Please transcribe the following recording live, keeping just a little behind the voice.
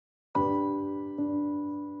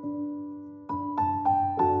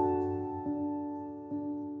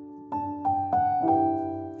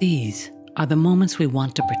These are the moments we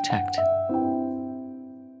want to protect.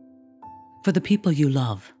 For the people you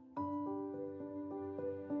love.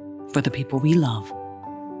 For the people we love.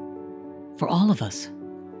 For all of us.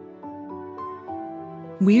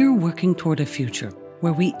 We're working toward a future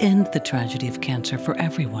where we end the tragedy of cancer for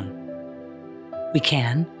everyone. We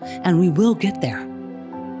can, and we will get there.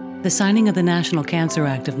 The signing of the National Cancer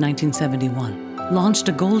Act of 1971 launched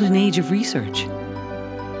a golden age of research.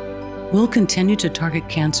 We'll continue to target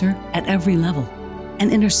cancer at every level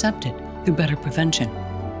and intercept it through better prevention.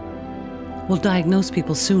 We'll diagnose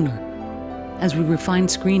people sooner as we refine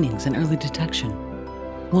screenings and early detection.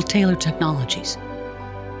 We'll tailor technologies,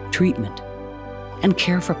 treatment, and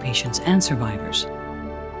care for patients and survivors.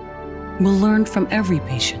 We'll learn from every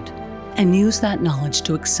patient and use that knowledge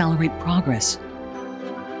to accelerate progress.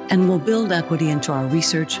 And we'll build equity into our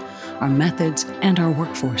research, our methods, and our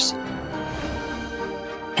workforce.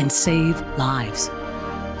 And save lives.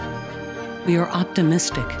 We are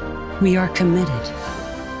optimistic. We are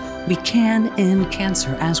committed. We can end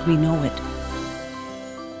cancer as we know it.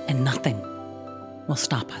 And nothing will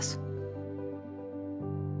stop us.